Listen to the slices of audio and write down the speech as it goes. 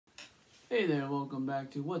Hey there, welcome back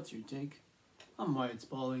to What's Your Take? I'm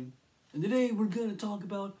WYT and today we're going to talk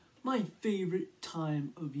about my favorite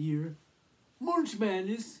time of year, March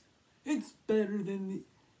Madness. It's better than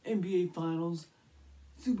the NBA Finals,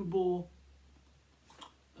 Super Bowl,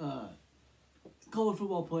 college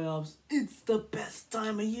football playoffs. It's the best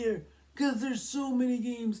time of year because there's so many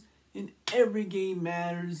games and every game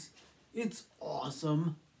matters. It's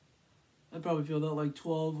awesome. I probably filled out like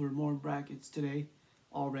 12 or more brackets today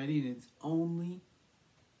already, and it's only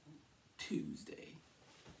Tuesday.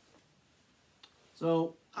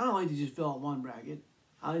 So I don't like to just fill out one bracket.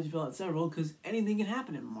 I like to fill out several because anything can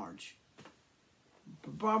happen in March.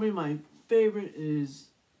 But probably my favorite is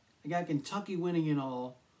I got Kentucky winning it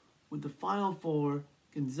all with the Final Four: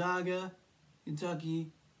 Gonzaga,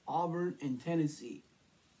 Kentucky, Auburn, and Tennessee.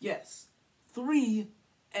 Yes, 3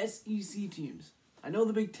 SEC teams. I know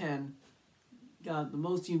the Big Ten got the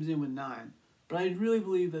most teams in with 9. But I really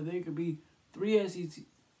believe that there could be 3 SEC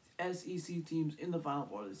teams in the Final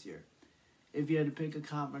Four this year if you had to pick a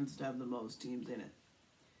conference to have the most teams in it.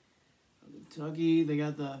 Kentucky, they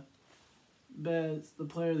got the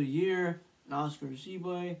player of the year, Oscar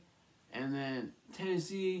Tshiebwe. And then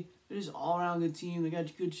Tennessee, they're just all-around good team. They got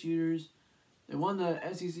good shooters. They won the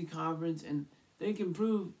SEC conference, and they can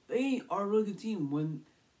prove they are a really good team when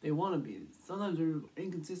they want to be. Sometimes they're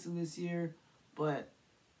inconsistent this year, but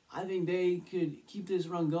I think they could keep this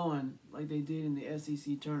run going like they did in the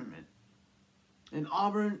SEC tournament. And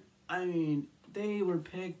Auburn, I mean, they were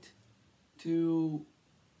picked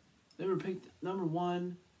number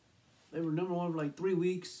one. They were number one for like 3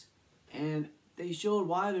 weeks, and they showed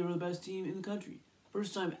why they were the best team in the country.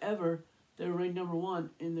 First time ever they were ranked number 1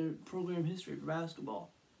 in their program history for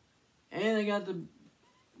basketball. And they got the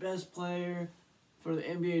best player for the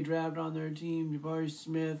NBA draft on their team, Jabari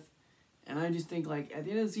Smith. And I just think, like, at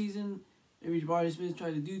the end of the season, maybe Jabari Smith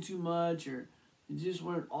tried to do too much, or they just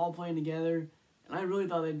weren't all playing together. And I really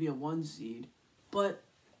thought they'd be a 1 seed. But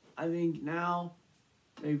I think now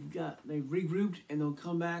they've regrouped, and they'll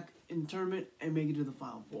come back in the tournament and make it to the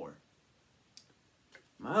Final Four.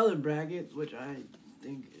 My other bracket, which I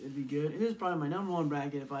think would be good, and this is probably my number 1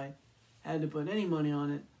 bracket if I had to put any money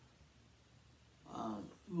on it,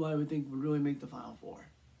 who I would think would really make the Final Four.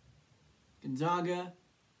 Gonzaga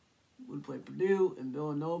would play Purdue, and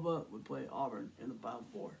Villanova would play Auburn in the Final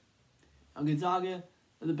Four. Now, Gonzaga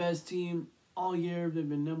are the best team all year. They've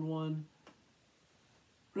been number 1.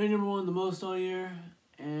 Ranked number 1 the most all year.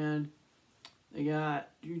 And they got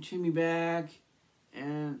Drew Timme back,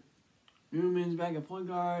 and Newman's back at point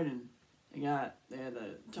guard, and they had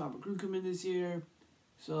the top recruit come in this year.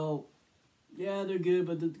 So, yeah, they're good,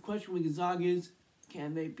 but the question with Gonzaga is,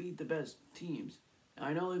 can they beat the best teams? Now,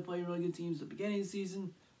 I know they play really good teams at the beginning of the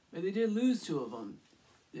season, but they did lose 2 of them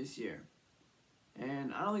this year.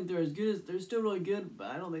 And I don't think they're as good as... They're still really good, but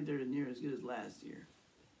I don't think they're near as good as last year.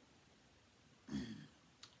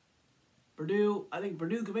 Purdue, I think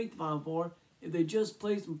Purdue could make the Final Four if they just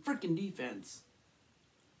play some freaking defense.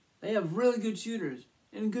 They have really good shooters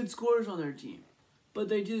and good scorers on their team. But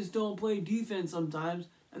they just don't play defense sometimes,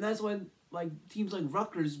 and that's why teams like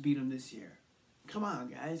Rutgers beat them this year. Come on,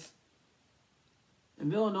 guys.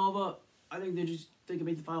 And Villanova, I think they can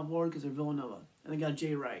make the Final Four because they're Villanova. And they got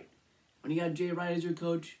Jay Wright. When you got Jay Wright as your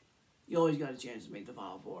coach, you always got a chance to make the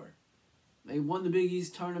Final Four. They won the Big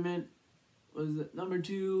East tournament. Was number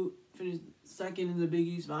 2, finished 2nd in the Big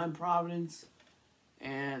East behind Providence.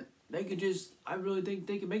 And they could I really think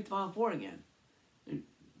they could make the Final Four again.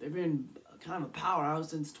 They've been kind of a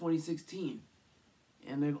powerhouse since 2016.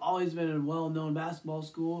 And they've always been a well-known basketball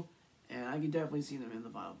school. And I could definitely see them in the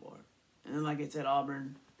Final Four. And then, like I said,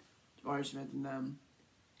 Auburn, Jabari Smith and them.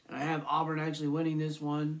 And I have Auburn actually winning this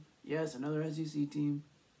one. Yes, another SEC team.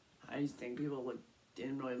 I just think people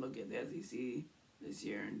didn't really look at the SEC this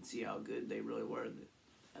year and see how good they really were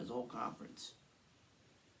as a whole conference.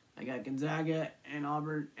 I got Gonzaga and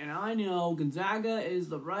Auburn. And I know Gonzaga is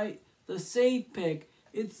the safe pick.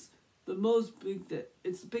 It's the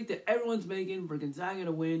pick that everyone's making for Gonzaga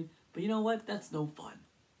to win. But you know what? That's no fun.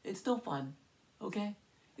 It's no fun. Okay?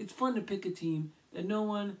 It's fun to pick a team that no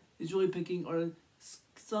one is really picking, or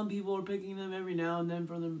some people are picking them every now and then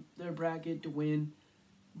for their bracket to win.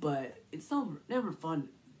 But it's never fun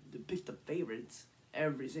to pick the favorites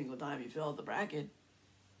every single time you fill out the bracket.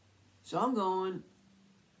 So I'm going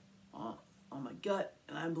on my gut,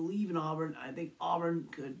 and I believe in Auburn. I think Auburn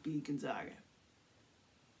could beat Gonzaga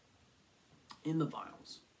in the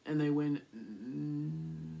finals. And they win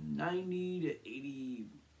 90-87.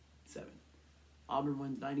 Auburn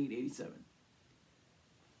wins 90-87.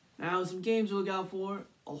 Now, some games to look out for.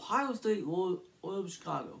 Ohio State will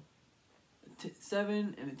Chicago.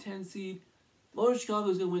 7 and a 10 seed. Loyola Chicago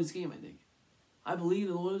is going to win this game, I think. I believe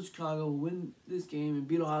that Loyola Chicago will win this game and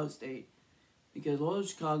beat Ohio State because Loyola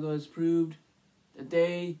Chicago has proved that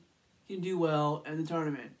they can do well in the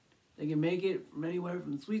tournament. They can make it from anywhere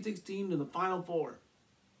from the Sweet 16 to the Final Four.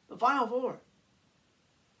 The Final Four.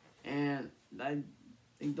 And I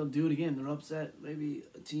think they'll do it again. They're upset maybe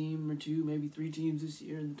a team or two, maybe 3 teams this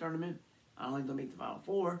year in the tournament. I don't think they'll make the Final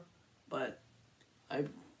Four, but I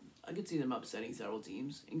could see them upsetting several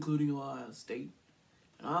teams, including Ohio State.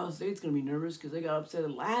 And Ohio State's going to be nervous because they got upset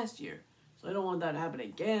last year. So I don't want that to happen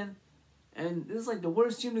again. And this is like the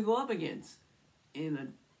worst team to go up against in a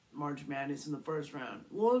March Madness in the first round.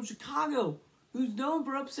 Loyola Chicago, who's known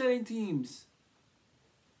for upsetting teams.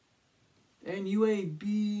 And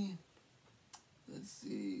UAB, let's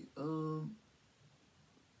see,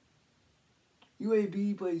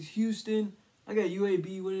 UAB plays Houston. I got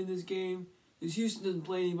UAB winning this game because Houston doesn't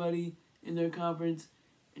play anybody in their conference,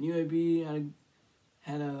 and UAB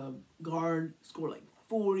had a guard score like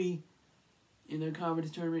 40 in their conference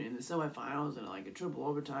tournament in the semifinals and like a triple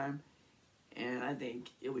overtime. And I think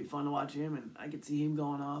it'll be fun to watch him, and I could see him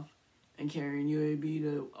going off and carrying UAB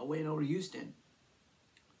to a win over Houston.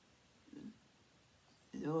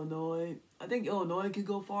 In Illinois, I think Illinois could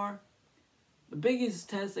go far. The biggest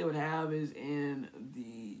test they would have is in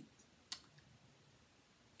the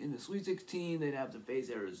Sweet 16. They'd have to face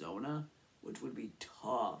Arizona, which would be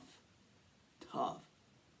tough.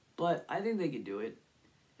 But I think they could do it.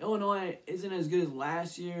 Illinois isn't as good as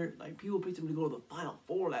last year. Like, people picked them to go to the Final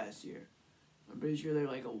Four last year. I'm pretty sure they're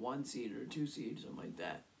like a 1 seed or a 2 seed, something like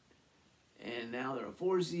that. And now they're a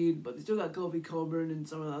 4 seed, but they still got Kobe Coburn and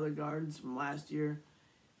some of the other guards from last year.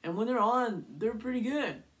 And when they're on, they're pretty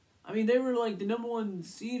good. I mean, they were like the #1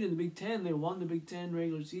 seed in the Big Ten. They won the Big Ten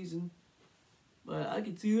regular season. But I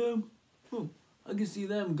could see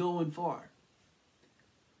them going far.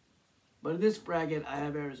 But in this bracket, I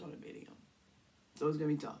have Arizona beating them. So it's going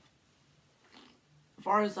to be tough. The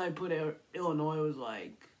farthest I put Illinois was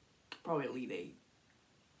like probably Elite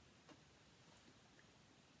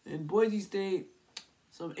 8. And Boise State,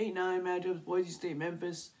 some 8-9 matchups. Boise State,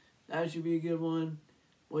 Memphis, that should be a good one.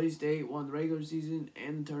 Boise State won the regular season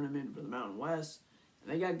and the tournament for the Mountain West.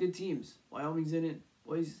 And they got good teams. Wyoming's in it.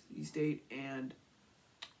 Boise State and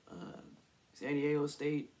San Diego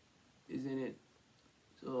State is in it.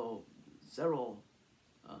 So several,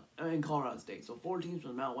 and Colorado State. So 4 teams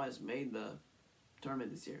from the Mountain West made the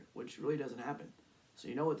tournament this year, which really doesn't happen. So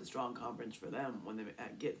you know it's a strong conference for them when they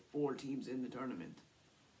get 4 teams in the tournament.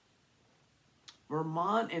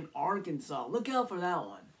 Vermont and Arkansas. Look out for that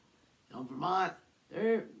one. You know, Vermont,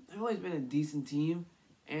 they've always been a decent team,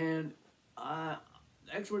 and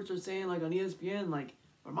experts are saying, like on ESPN, like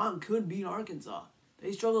Vermont could beat Arkansas.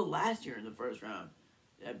 They struggled last year in the first round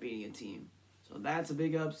at beating a team, so that's a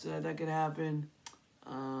big upset that could happen.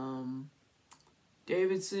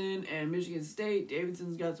 Davidson and Michigan State.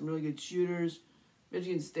 Davidson's got some really good shooters.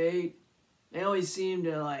 Michigan State, they always seem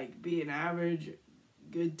to like be an average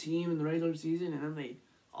good team in the regular season, and then they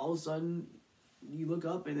all of a sudden you look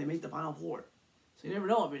up and they make the Final Four. So you never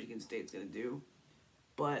know what Michigan State's going to do.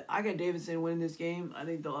 But I got Davidson winning this game. I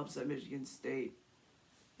think they'll upset Michigan State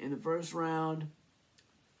in the first round.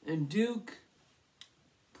 And Duke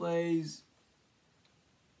plays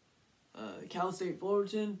Cal State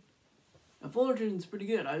Fullerton. Now, Fullerton's pretty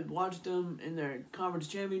good. I watched them in their conference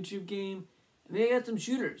championship game, and they got some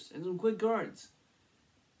shooters and some quick guards.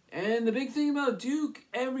 And the big thing about Duke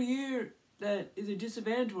every year that is a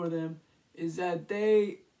disadvantage for them is that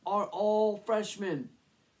they are all freshmen.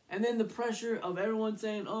 And then the pressure of everyone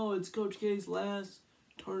saying, oh, it's Coach K's last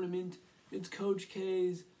tournament. It's Coach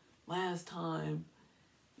K's last time.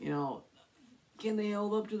 You know, can they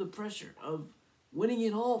hold up to the pressure of winning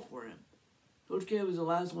it all for him? Coach K was the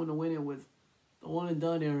last one to win it with the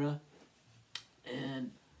one-and-done era.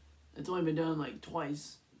 And it's only been done like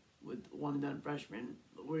twice with one-and-done freshmen,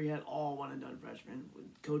 where he had all one-and-done freshmen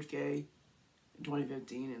with Coach K in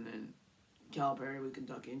 2015 and then Calipari with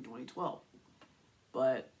Kentucky in 2012.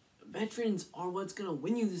 But veterans are what's going to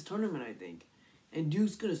win you this tournament, I think. And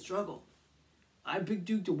Duke's going to struggle. I picked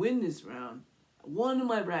Duke to win this round. One of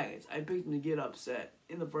my brackets, I picked them to get upset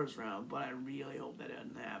in the first round, but I really hope that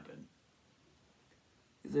doesn't happen.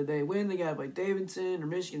 Because if they win, they got to play Davidson or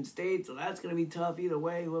Michigan State, so that's going to be tough either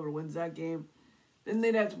way, whoever wins that game. Then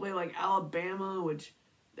they'd have to play like Alabama, which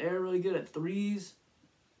they're really good at threes.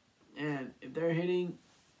 And if they're hitting,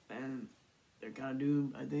 then they're kind of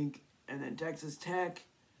doomed, I think. And then Texas Tech,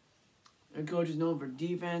 their coach is known for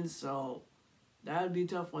defense, so that would be a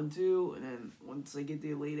tough one too. And then once they get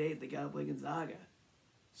the Elite Eight, they got to play Gonzaga.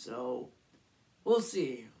 So we'll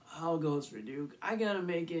see. how it goes for Duke. I got them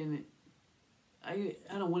making. I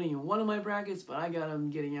don't winning in one of my brackets, but I got them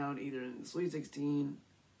getting out either in the Sweet 16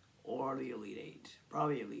 or the Elite 8.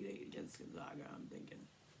 Probably Elite 8 against Gonzaga, I'm thinking.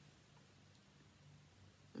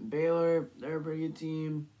 And Baylor, they're a pretty good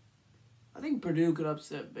team. I think Purdue could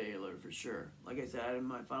upset Baylor for sure. Like I said, I had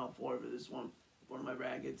my Final Four for this one of my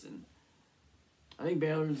brackets, and I think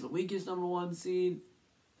Baylor is the weakest #1 seed.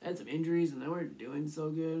 They had some injuries, and they weren't doing so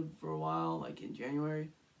good for a while, like in January.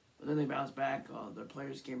 But then they bounced back. Their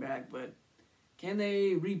players came back, but can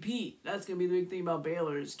they repeat? That's going to be the big thing about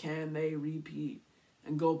Baylor is can they repeat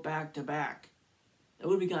and go back-to-back? That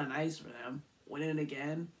would be kind of nice for them, winning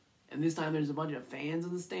again. And this time there's a bunch of fans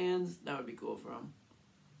in the stands. That would be cool for them.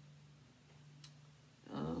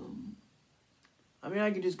 I mean,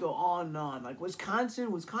 I could just go on and on. Like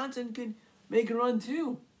Wisconsin could make a run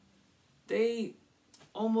too. They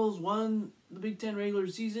almost won the Big Ten regular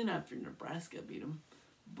season after Nebraska beat them.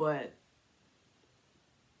 But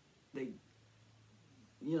they,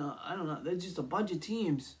 I don't know. There's just a bunch of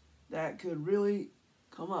teams that could really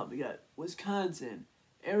come up. We got Wisconsin,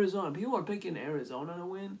 Arizona. People are picking Arizona to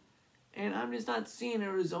win, and I'm just not seeing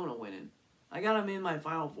Arizona winning. I got them in my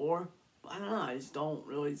Final Four, but I don't know. I just don't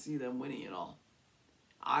really see them winning at all.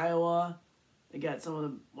 Iowa, they got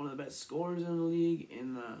one of the best scorers in the league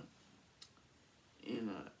in the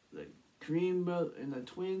Kareem and the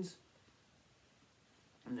twins.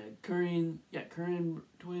 And the Curran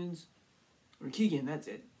twins. Or Keegan, that's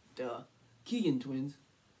it. Duh. Keegan twins.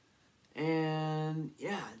 And,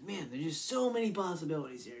 yeah, man, there's just so many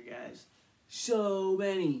possibilities here, guys. So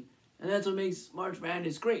many. And that's what makes March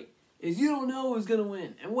Madness great, is you don't know who's going to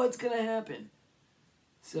win and what's going to happen.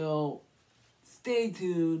 So, stay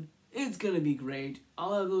tuned. It's going to be great.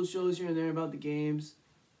 I'll have those shows here and there about the games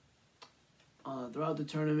throughout the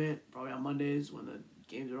tournament, probably on Mondays when the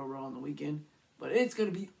games are over on the weekend. But it's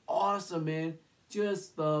going to be awesome, man.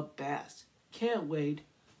 Just the best. Can't wait.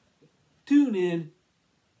 Tune in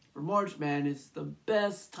for March Madness, the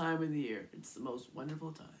best time of the year. It's the most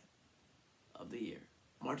wonderful time of the year.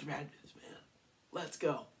 March Madness, man. Let's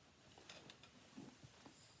go.